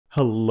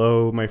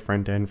Hello, my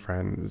front-end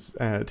friends.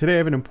 Today I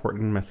have an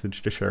important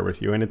message to share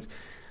with you, and it's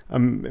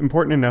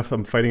important enough.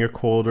 I'm fighting a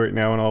cold right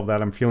now and all of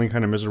that. I'm feeling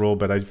kind of miserable,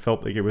 but I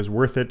felt like it was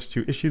worth it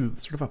to issue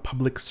sort of a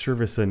public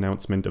service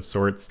announcement of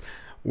sorts,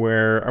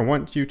 where I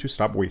want you to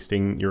stop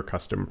wasting your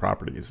custom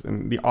properties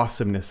and the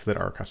awesomeness that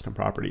are custom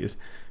properties.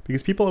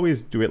 Because people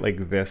always do it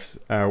like this,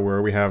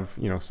 where we have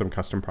some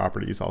custom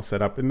properties all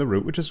set up in the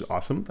root, which is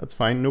awesome. That's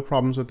fine, no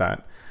problems with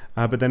that.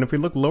 But then if we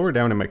look lower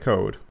down in my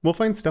code, we'll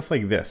find stuff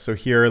like this. So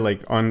here,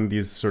 like on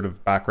these sort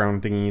of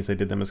background thingies, I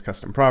did them as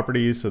custom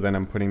properties. So then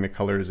I'm putting the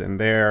colors in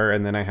there.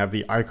 And then I have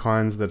the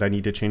icons that I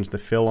need to change the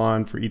fill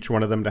on for each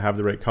one of them to have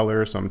the right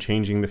color. So I'm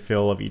changing the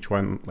fill of each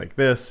one like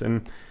this.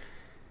 And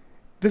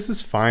this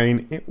is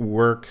fine, it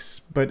works,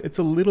 but it's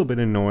a little bit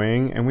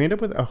annoying, and we end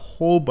up with a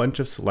whole bunch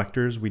of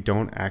selectors we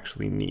don't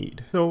actually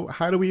need. So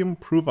how do we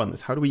improve on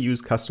this? How do we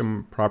use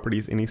custom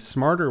properties in a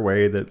smarter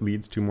way that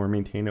leads to more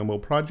maintainable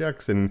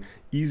projects and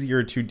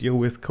easier to deal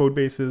with code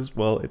bases?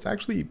 Well, it's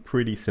actually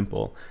pretty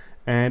simple.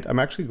 And I'm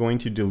actually going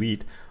to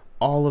delete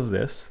all of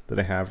this that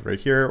I have right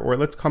here, or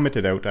let's comment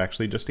it out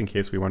actually, just in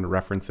case we want to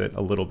reference it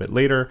a little bit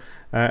later.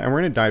 And we're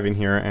going to dive in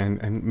here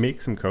and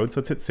make some code. So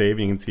let's hit save,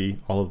 and you can see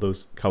all of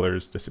those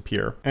colors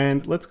disappear.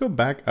 And let's go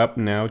back up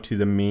now to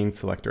the main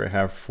selector I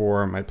have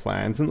for my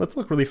plans. And let's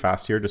look really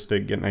fast here just to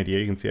get an idea.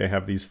 You can see I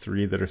have these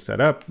three that are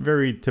set up.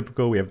 Very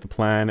typical. We have the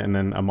plan and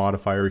then a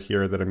modifier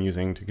here that I'm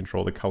using to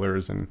control the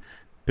colors and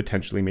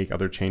potentially make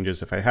other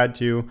changes if I had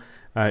to.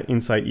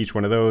 Inside each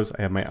one of those,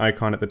 I have my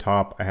icon at the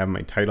top, I have my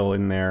title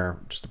in there,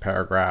 just a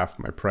paragraph,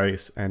 my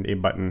price, and a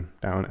button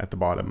down at the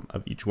bottom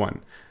of each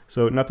one.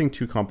 So nothing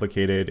too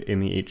complicated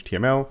in the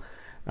HTML.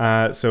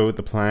 So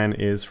the plan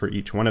is for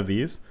each one of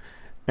these.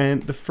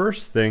 And the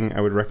first thing I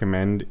would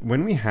recommend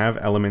when we have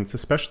elements,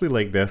 especially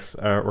like this,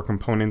 or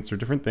components or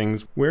different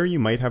things where you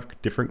might have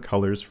different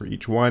colors for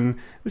each one.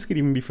 This could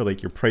even be for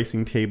like your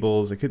pricing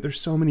tables.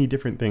 There's so many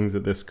different things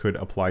that this could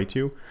apply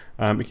to.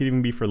 It could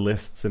even be for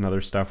lists and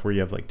other stuff where you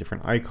have like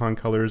different icon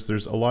colors.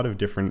 There's a lot of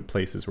different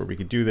places where we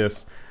could do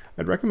this.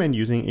 I'd recommend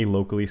using a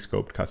locally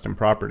scoped custom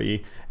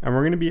property. And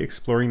we're going to be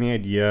exploring the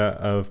idea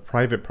of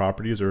private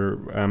properties, or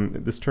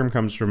this term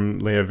comes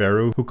from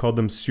Leaveru, who called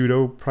them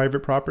pseudo private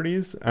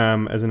properties,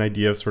 as an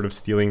idea of sort of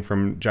stealing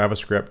from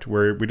JavaScript,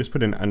 where we just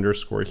put an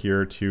underscore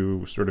here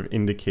to sort of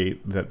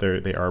indicate that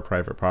they are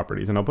private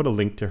properties. And I'll put a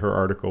link to her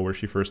article where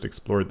she first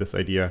explored this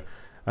idea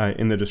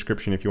in the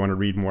description if you want to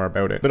read more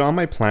about it. But on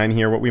my plan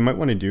here, what we might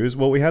want to do is,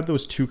 well, we had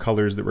those two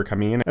colors that were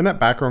coming in, and that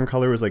background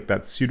color was like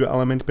that pseudo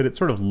element, but it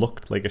sort of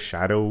looked like a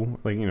shadow,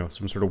 like,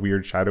 some sort of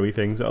weird shadowy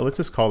thing. So let's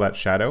just call that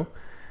shadow.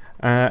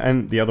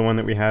 And the other one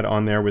that we had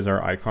on there was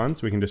our icon.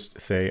 So we can just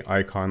say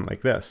icon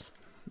like this.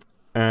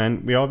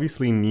 And we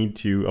obviously need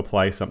to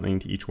apply something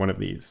to each one of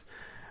these.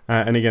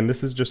 And again,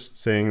 this is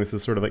just saying this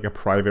is sort of like a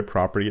private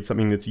property. It's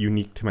something that's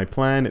unique to my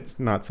plan. It's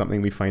not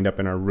something we find up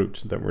in our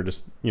root, that we're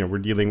just, we're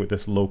dealing with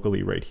this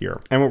locally right here.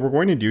 And what we're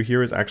going to do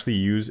here is actually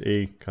use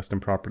a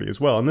custom property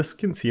as well. And this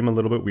can seem a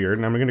little bit weird,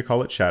 and I'm going to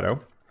call it shadow.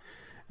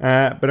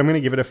 But I'm going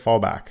to give it a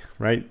fallback,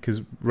 right?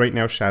 Because right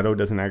now shadow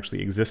doesn't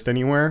actually exist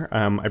anywhere.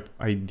 I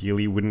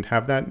ideally wouldn't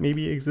have that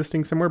maybe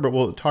existing somewhere, but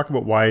we'll talk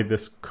about why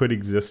this could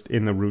exist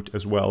in the root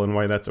as well and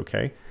why that's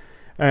okay.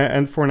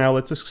 And for now,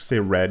 let's just say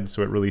red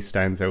so it really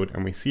stands out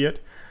and we see it.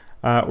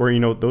 Or,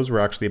 those were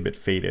actually a bit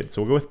faded.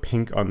 So we'll go with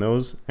pink on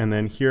those. And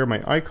then here,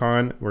 my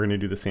icon, we're going to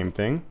do the same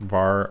thing,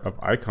 var of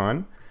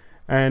icon.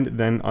 And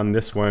then on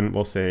this one,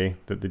 we'll say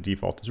that the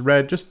default is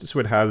red, just so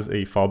it has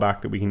a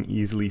fallback that we can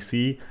easily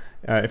see.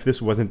 If this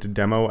wasn't a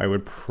demo, I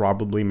would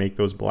probably make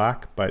those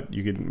black, but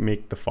you could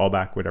make the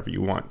fallback whatever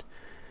you want.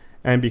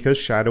 And because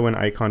shadow and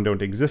icon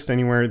don't exist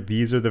anywhere,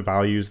 these are the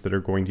values that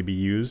are going to be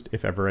used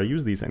if ever I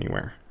use these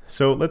anywhere.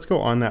 So let's go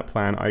on that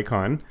plan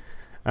icon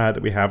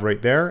that we have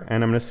right there.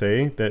 And I'm going to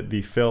say that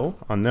the fill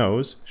on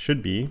those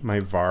should be my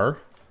var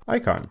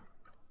icon.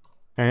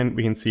 And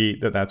we can see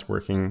that that's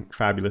working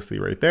fabulously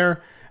right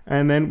there.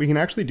 And then we can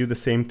actually do the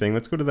same thing.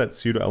 Let's go to that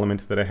pseudo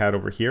element that I had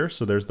over here.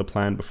 So there's the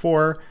plan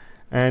before.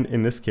 And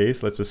in this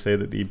case, let's just say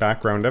that the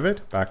background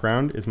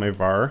is my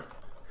var.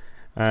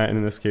 And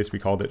in this case, we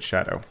called it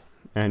shadow.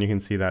 And you can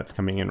see that's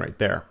coming in right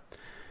there.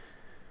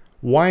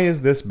 Why is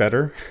this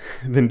better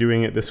than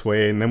doing it this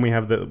way? And then we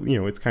have the,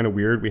 it's kind of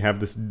weird. We have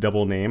this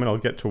double name, and I'll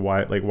get to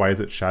why is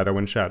it shadow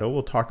and shadow?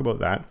 We'll talk about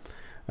that.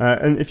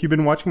 And if you've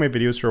been watching my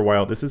videos for a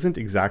while, this isn't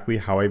exactly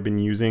how I've been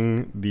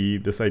using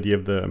this idea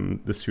of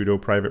the pseudo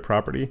private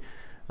property,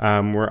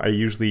 where I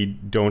usually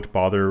don't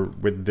bother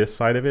with this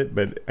side of it,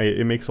 but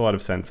it makes a lot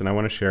of sense. And I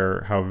want to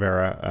share how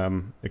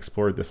Vera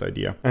explored this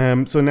idea.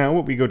 So now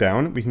we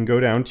can go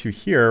down to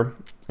here.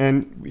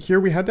 And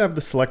here we had to have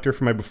the selector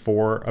for my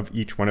before of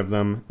each one of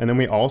them. And then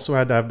we also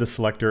had to have the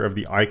selector of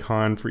the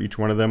icon for each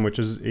one of them, which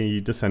is a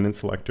descendant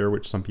selector,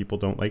 which some people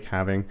don't like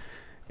having.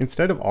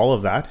 Instead of all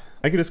of that,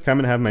 I could just come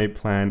and have my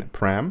plan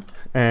param.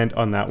 And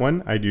on that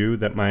one, I do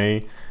that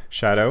my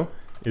shadow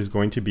is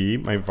going to be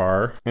my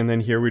var. And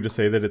then here we just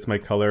say that it's my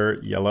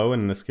color yellow.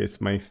 And in this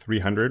case, my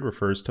 300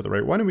 refers to the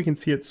right one. And we can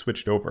see it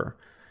switched over.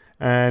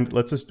 And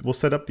we'll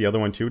set up the other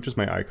one too, which is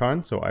my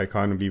icon. So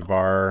icon would be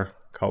var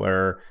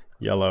color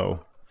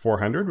yellow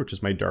 400, which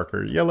is my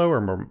darker yellow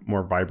or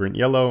more vibrant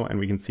yellow. And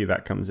we can see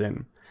that comes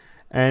in.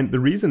 And the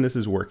reason this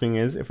is working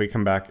is if we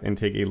come back and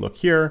take a look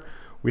here,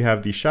 we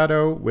have the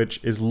shadow,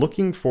 which is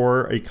looking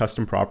for a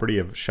custom property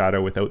of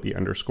shadow without the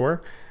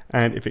underscore.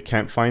 And if it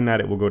can't find that,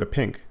 it will go to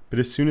pink. But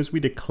as soon as we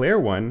declare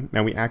one,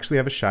 now we actually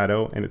have a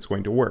shadow and it's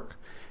going to work.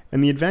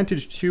 And the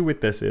advantage too with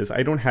this is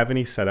I don't have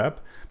any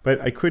setup, but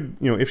I could,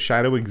 if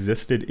shadow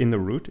existed in the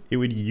root, it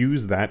would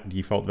use that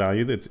default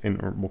value that's in,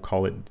 or we'll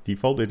call it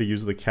default, it would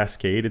use the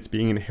cascade. It's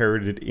being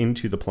inherited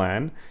into the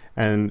plan,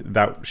 and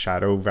that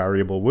shadow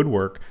variable would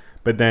work.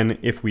 But then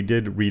if we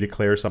did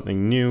redeclare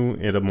something new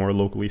in a more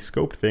locally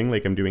scoped thing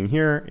like I'm doing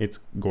here, it's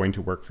going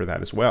to work for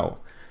that as well.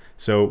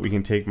 So we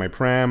can take my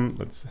param,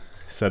 let's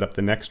set up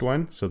the next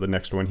one. So the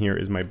next one here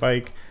is my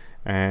bike,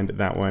 and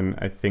that one,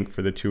 I think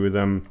for the two of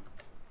them,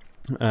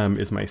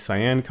 is my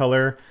cyan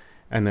color.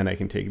 And then I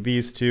can take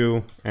these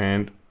two.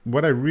 And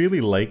what I really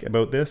like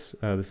about this,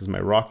 this is my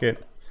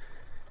rocket.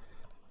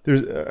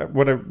 There's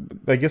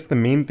I guess the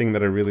main thing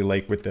that I really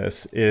like with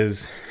this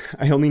is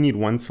I only need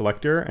one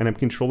selector and I'm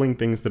controlling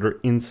things that are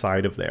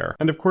inside of there.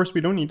 And of course,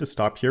 we don't need to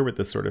stop here with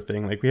this sort of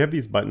thing. Like we have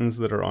these buttons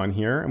that are on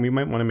here and we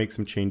might want to make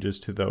some changes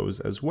to those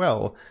as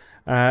well.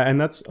 And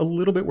that's a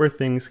little bit where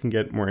things can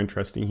get more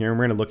interesting here. And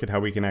we're going to look at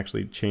how we can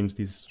actually change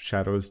these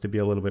shadows to be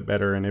a little bit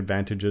better and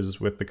advantages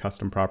with the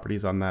custom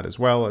properties on that as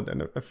well,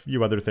 and a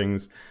few other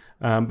things.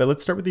 But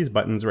let's start with these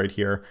buttons right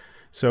here.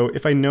 So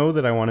if I know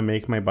that I want to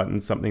make my button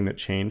something that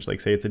changed,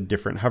 like say it's a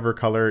different hover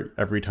color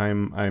every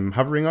time I'm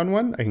hovering on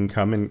one, I can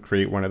come and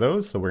create one of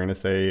those. So we're going to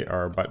say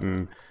our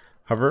button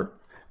hover,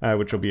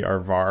 which will be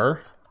our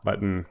var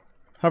button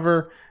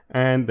hover.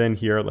 And then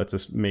here, let's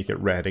just make it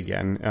red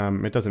again.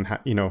 It doesn't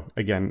have,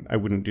 again, I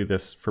wouldn't do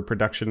this for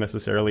production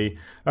necessarily.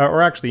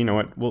 Or actually, you know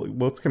what,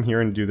 let's come here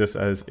and do this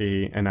as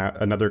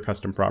another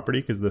custom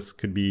property, because this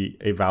could be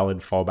a valid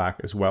fallback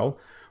as well,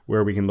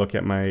 where we can look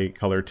at my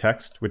color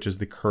text, which is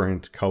the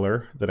current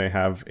color that I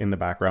have in the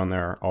background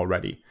there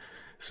already.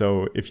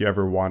 So if you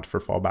ever want for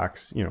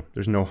fallbacks,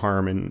 there's no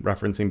harm in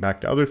referencing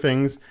back to other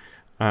things.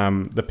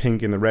 The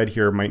pink and the red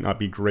here might not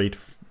be great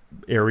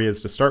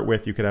areas to start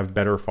with. You could have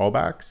better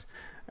fallbacks.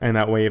 And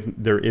that way, if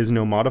there is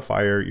no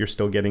modifier, you're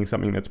still getting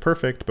something that's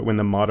perfect. But when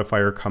the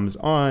modifier comes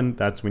on,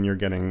 that's when you're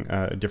getting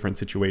different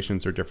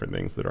situations or different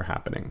things that are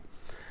happening.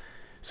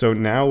 So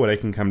now what I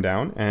can come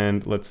down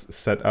and let's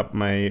set up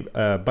my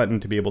button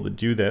to be able to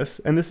do this.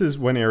 And this is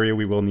one area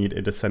we will need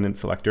a descendant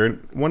selector.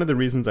 And one of the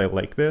reasons I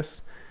like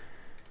this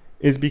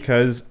is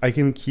because I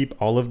can keep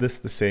all of this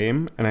the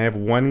same, and I have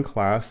one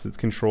class that's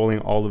controlling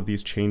all of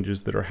these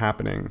changes that are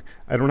happening.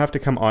 I don't have to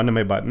come onto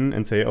my button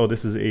and say, oh,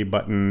 this is a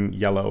button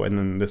yellow, and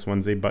then this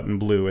one's a button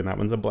blue, and that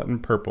one's a button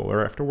purple, or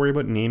I have to worry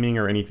about naming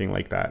or anything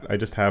like that. I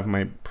just have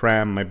my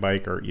param, my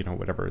bike, or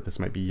whatever. This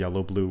might be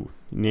yellow, blue.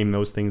 Name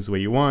those things the way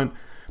you want.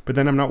 But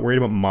then I'm not worried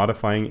about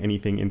modifying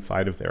anything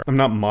inside of there. I'm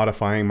not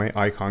modifying my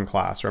icon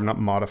class, or I'm not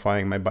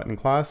modifying my button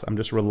class. I'm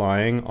just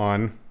relying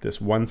on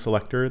this one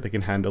selector that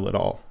can handle it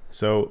all.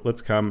 So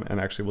let's come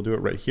and actually we'll do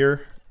it right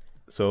here.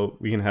 So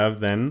we can have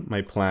then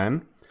my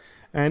plan,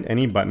 and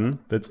any button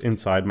that's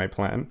inside my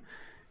plan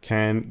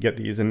can get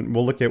these. And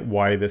we'll look at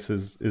why this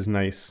is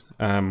nice.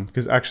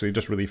 Because actually,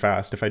 just really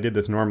fast, if I did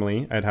this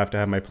normally, I'd have to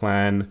have my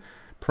plan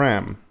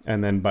param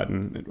and then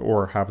button,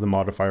 or have the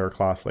modifier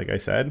class like I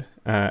said,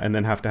 and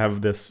then have to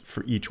have this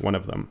for each one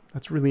of them.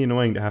 That's really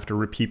annoying to have to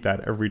repeat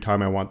that every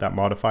time I want that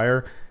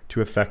modifier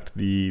to affect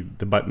the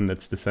button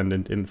that's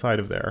descendant inside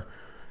of there.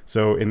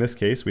 So in this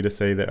case, we just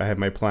say that I have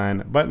my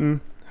plan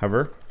button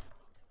hover,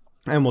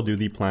 and we'll do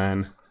the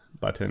plan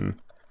button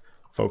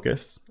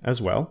focus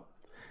as well.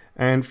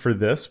 And for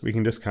this, we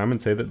can just come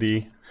and say that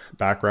the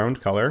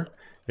background color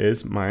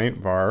is my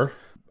var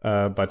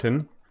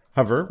button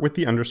hover with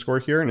the underscore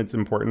here. And it's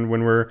important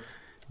when we're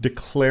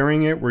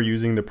declaring it, we're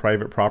using the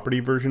private property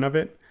version of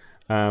it.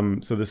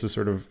 So this is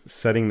sort of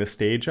setting the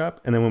stage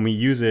up. And then when we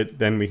use it,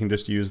 then we can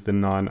just use the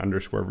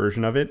non-underscore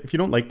version of it. If you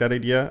don't like that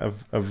idea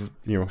of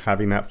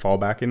having that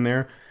fallback in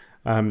there,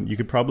 you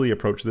could probably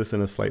approach this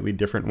in a slightly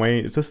different way.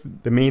 It's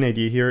just the main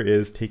idea here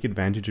is take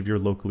advantage of your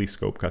locally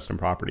scoped custom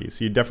properties.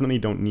 So you definitely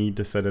don't need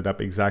to set it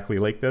up exactly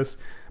like this,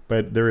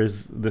 but there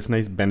is this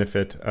nice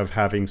benefit of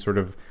having sort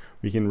of,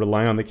 we can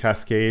rely on the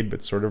cascade,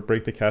 but sort of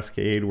break the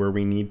cascade where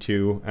we need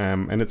to.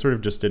 And it sort of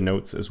just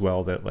denotes as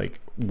well that like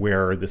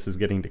where this is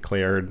getting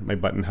declared. My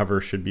button hover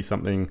should be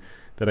something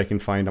that I can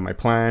find on my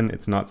plan.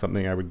 It's not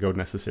something I would go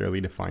necessarily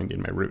to find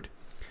in my root.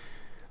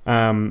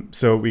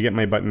 So we get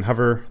my button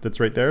hover that's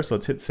right there. So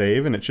let's hit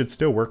save, and it should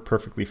still work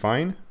perfectly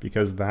fine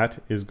because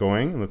that is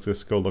going. Let's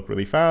just go look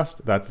really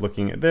fast. That's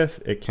looking at this.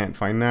 It can't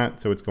find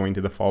that. So it's going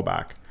to the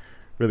fallback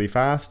really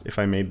fast. If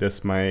I made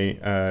this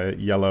my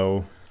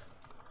yellow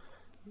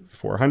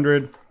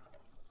 400,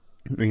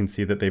 we can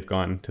see that they've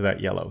gone to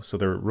that yellow. So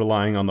they're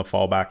relying on the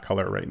fallback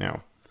color right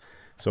now.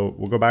 So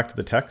we'll go back to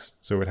the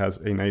text. So it has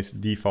a nice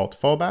default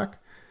fallback.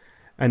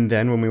 And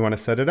then when we want to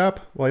set it up,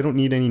 well, I don't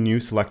need any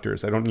new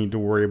selectors. I don't need to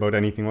worry about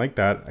anything like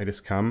that. I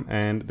just come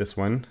and this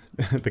one,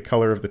 the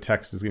color of the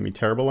text is going to be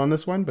terrible on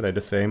this one, but I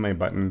just say my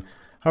button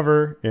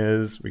hover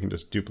is, we can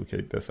just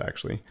duplicate this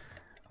actually,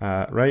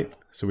 right?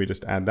 So we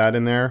just add that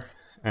in there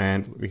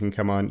and we can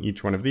come on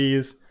each one of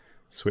these,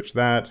 switch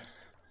that,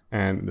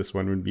 and this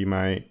one would be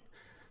my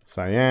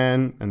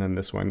cyan, and then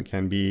this one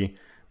can be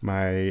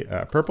my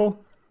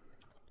purple.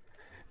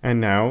 And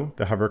now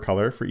the hover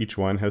color for each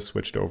one has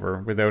switched over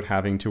without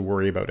having to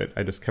worry about it.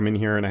 I just come in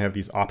here and I have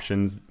these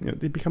options. You know,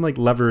 they become like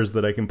levers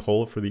that I can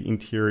pull for the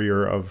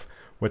interior of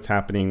what's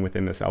happening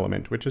within this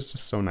element, which is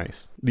just so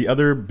nice. The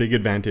other big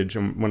advantage,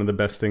 and one of the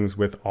best things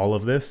with all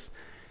of this,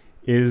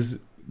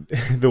 is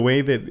the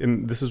way that,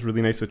 and this is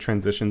really nice with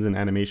transitions and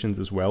animations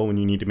as well, when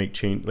you need to make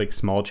like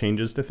small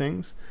changes to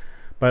things.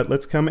 But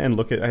let's come and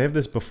look at, I have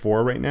this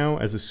before right now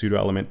as a pseudo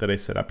element that I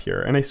set up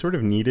here. And I sort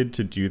of needed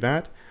to do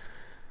that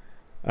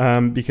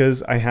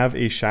because I have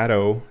a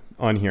shadow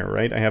on here,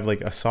 right? I have like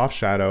a soft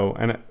shadow.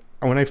 And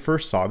when I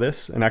first saw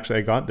this, and actually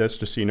I got this,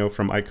 just so you know,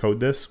 from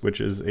iCodeThis,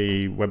 which is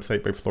a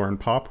website by Florin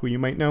Pop, who you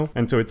might know.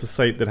 And so it's a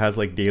site that has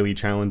like daily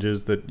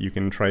challenges that you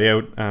can try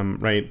out,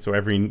 right? So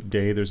every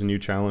day there's a new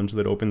challenge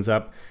that opens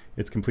up.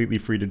 It's completely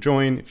free to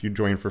join. If you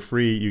join for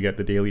free, you get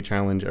the daily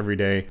challenge every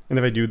day. And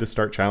if I do the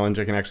start challenge,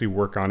 I can actually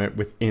work on it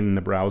within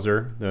the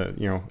browser.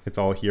 It's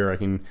all here. I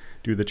can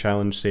do the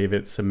challenge, save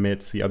it,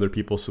 submit, see other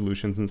people's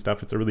solutions and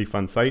stuff. It's a really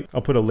fun site.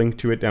 I'll put a link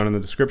to it down in the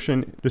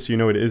description, just so you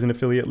know it is an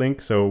affiliate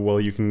link. So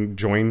while you can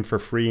join for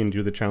free and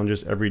do the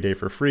challenges every day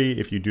for free,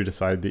 if you do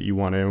decide that you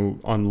want to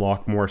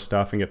unlock more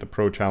stuff and get the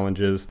pro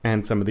challenges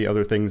and some of the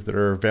other things that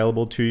are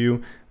available to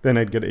you, then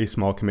I'd get a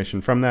small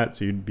commission from that.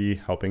 So you'd be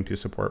helping to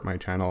support my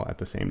channel at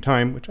the same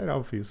time, which I'd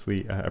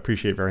obviously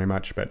appreciate very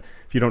much. But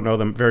if you don't know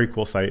them, very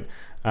cool site.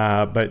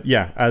 But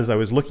yeah, as I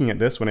was looking at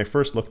this, when I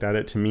first looked at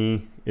it, to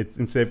me,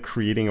 instead of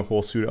creating a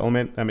whole pseudo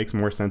element, that makes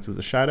more sense as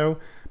a shadow.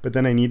 But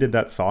then I needed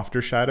that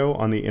softer shadow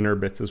on the inner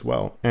bits as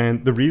well.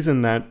 And the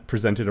reason that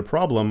presented a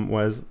problem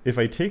was if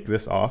I take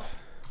this off,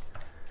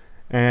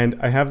 and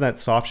I have that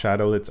soft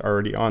shadow that's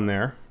already on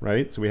there,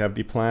 right? So we have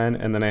the plan,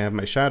 and then I have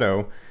my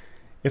shadow.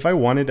 If I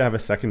wanted to have a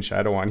second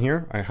shadow on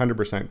here, I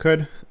 100%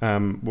 could.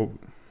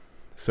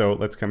 So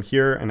let's come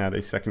here and add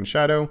a second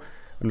shadow.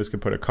 I'm just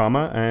gonna put a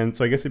comma. And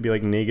so I guess it'd be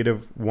like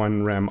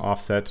 -1 rem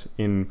offset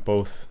in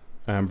both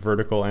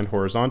vertical and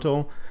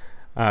horizontal,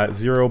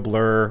 0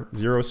 blur,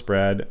 0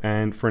 spread.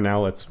 And for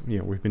now,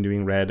 we've been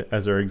doing red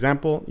as our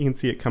example. You can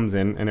see it comes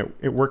in and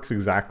it works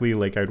exactly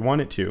like I'd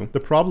want it to.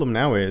 The problem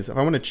now is if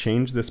I wanna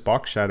change this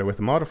box shadow with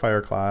a modifier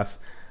class,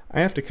 I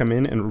have to come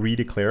in and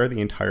redeclare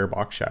the entire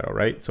box shadow,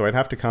 right? So I'd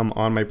have to come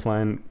on my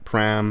plan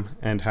param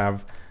and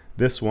have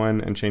this one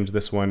and change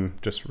this one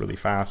just really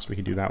fast. We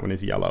could do that one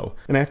as yellow.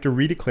 And I have to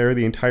redeclare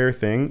the entire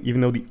thing,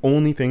 even though the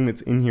only thing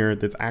that's in here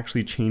that's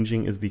actually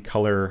changing is the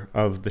color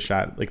of the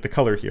shadow, like the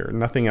color here,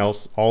 nothing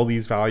else. All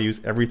these values,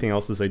 everything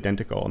else is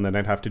identical. And then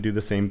I'd have to do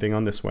the same thing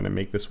on this one and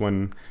make this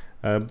one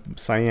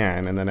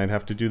cyan. And then I'd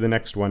have to do the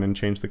next one and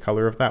change the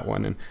color of that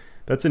one. And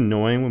that's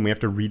annoying when we have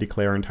to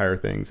redeclare entire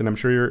things. And I'm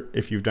sure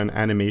if you've done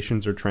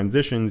animations or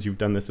transitions, you've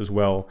done this as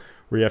well,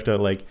 where you have to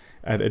like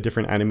at a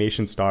different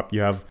animation stop, you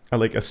have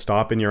like a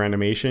stop in your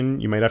animation.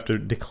 You might have to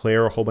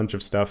declare a whole bunch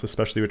of stuff,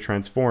 especially with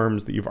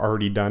transforms that you've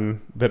already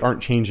done that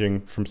aren't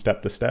changing from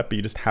step to step, but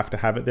you just have to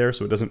have it there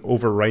so it doesn't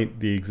overwrite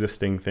the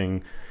existing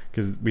thing,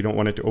 because we don't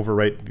want it to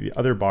overwrite the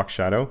other box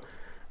shadow,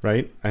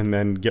 right? And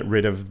then get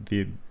rid of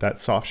that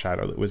soft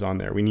shadow that was on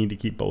there. We need to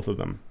keep both of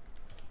them.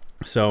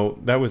 So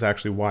that was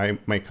actually why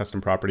my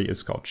custom property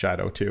is called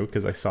shadow too,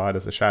 because I saw it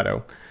as a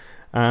shadow.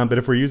 But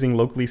if we're using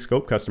locally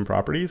scoped custom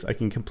properties, I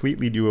can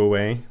completely do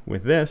away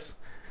with this,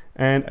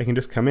 and I can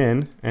just come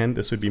in, and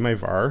this would be my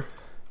var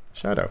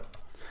shadow.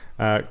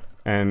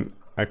 And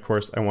of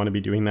course, I want to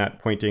be doing that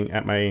pointing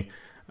at my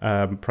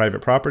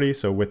private property,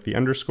 so with the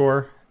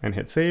underscore, and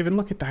hit save, and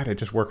look at that, it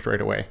just worked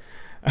right away.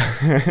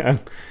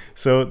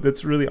 So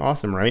that's really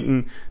awesome, right?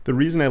 And the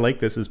reason I like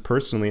this is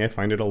personally I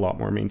find it a lot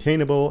more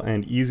maintainable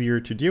and easier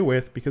to deal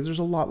with because there's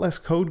a lot less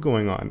code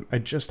going on. I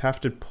just have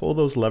to pull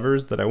those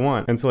levers that I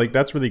want. And so like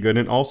that's really good.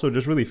 And also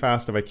just really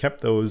fast, if I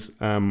kept those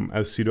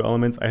as pseudo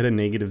elements, I had a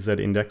 -z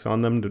index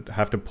on them to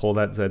have to pull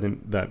that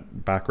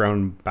that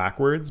background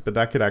backwards, but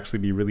that could actually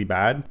be really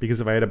bad because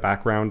if I had a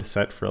background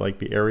set for like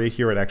the area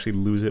here, I'd actually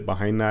lose it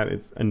behind that.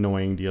 It's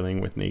annoying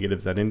dealing with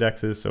 -z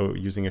indexes. So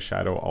using a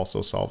shadow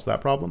also solves that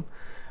problem.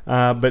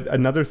 But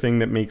another thing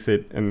that makes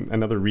it, and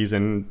another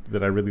reason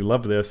that I really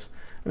love this,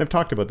 and I've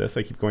talked about this,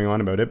 I keep going on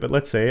about it, but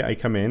let's say I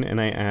come in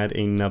and I add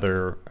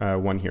another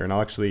one here, and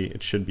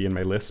it should be in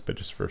my list, but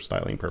just for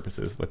styling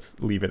purposes, let's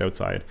leave it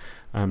outside,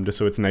 just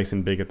so it's nice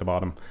and big at the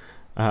bottom.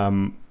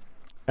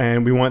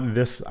 And we want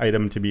this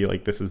item to be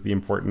like, this is the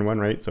important one,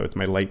 right? So it's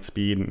my light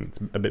speed and it's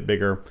a bit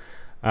bigger.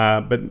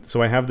 But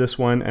so I have this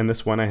one, and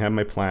this one I have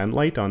my plan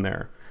light on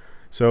there.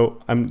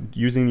 So I'm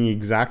using the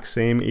exact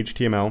same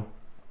HTML.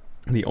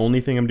 The only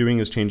thing I'm doing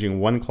is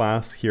changing one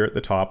class here at the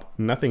top,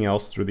 nothing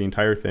else through the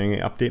entire thing.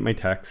 I update my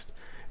text,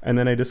 and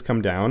then I just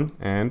come down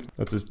and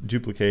let's just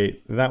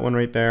duplicate that one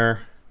right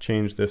there,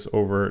 change this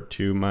over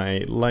to my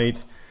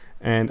light.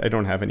 And I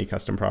don't have any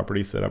custom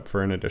properties set up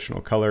for an additional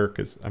color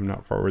because I'm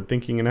not forward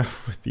thinking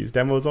enough with these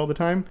demos all the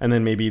time. And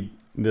then maybe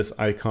this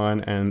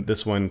icon and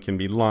this one can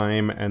be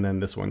lime, and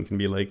then this one can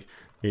be like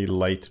a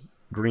light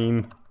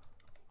green.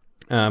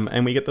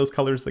 And we get those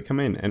colors that come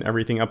in, and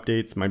everything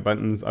updates. My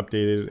button's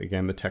updated.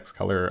 Again, the text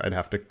color, I'd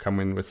have to come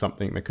in with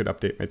something that could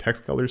update my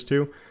text colors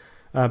too.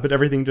 But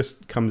everything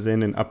just comes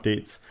in and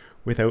updates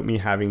without me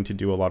having to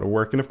do a lot of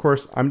work. And of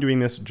course, I'm doing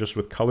this just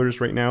with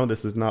colors right now.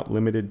 This is not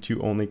limited to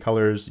only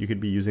colors. You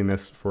could be using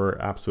this for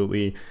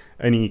absolutely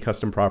any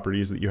custom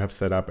properties that you have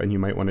set up and you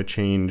might want to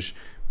change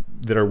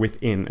that are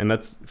within. And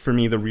that's, for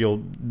me, the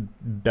real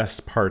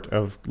best part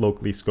of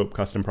locally scoped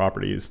custom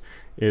properties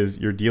is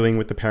you're dealing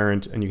with the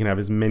parent and you can have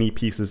as many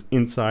pieces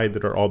inside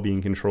that are all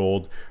being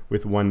controlled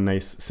with one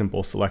nice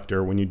simple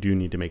selector when you do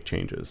need to make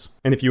changes.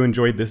 And if you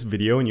enjoyed this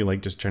video and you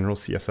like just general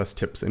CSS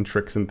tips and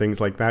tricks and things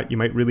like that, you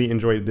might really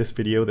enjoy this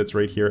video that's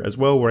right here as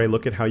well, where I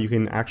look at how you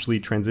can actually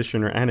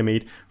transition or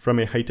animate from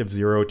a height of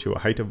 0 to a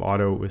height of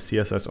auto with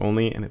CSS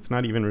only. And it's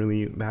not even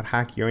really that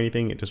hacky or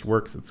anything. It just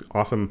works. It's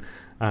awesome.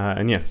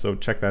 And yeah, so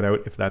check that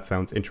out if that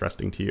sounds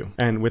interesting to you.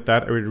 And with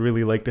that, I would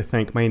really like to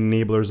thank my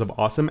enablers of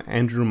awesome,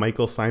 Andrew,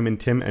 Michael, Simon,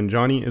 Tim, and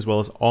Johnny, as well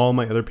as all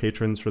my other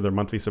patrons for their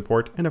monthly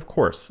support. And of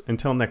course,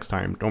 until next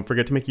time, don't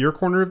forget to make your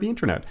corner of the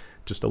internet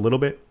just a little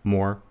bit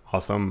more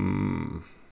awesome.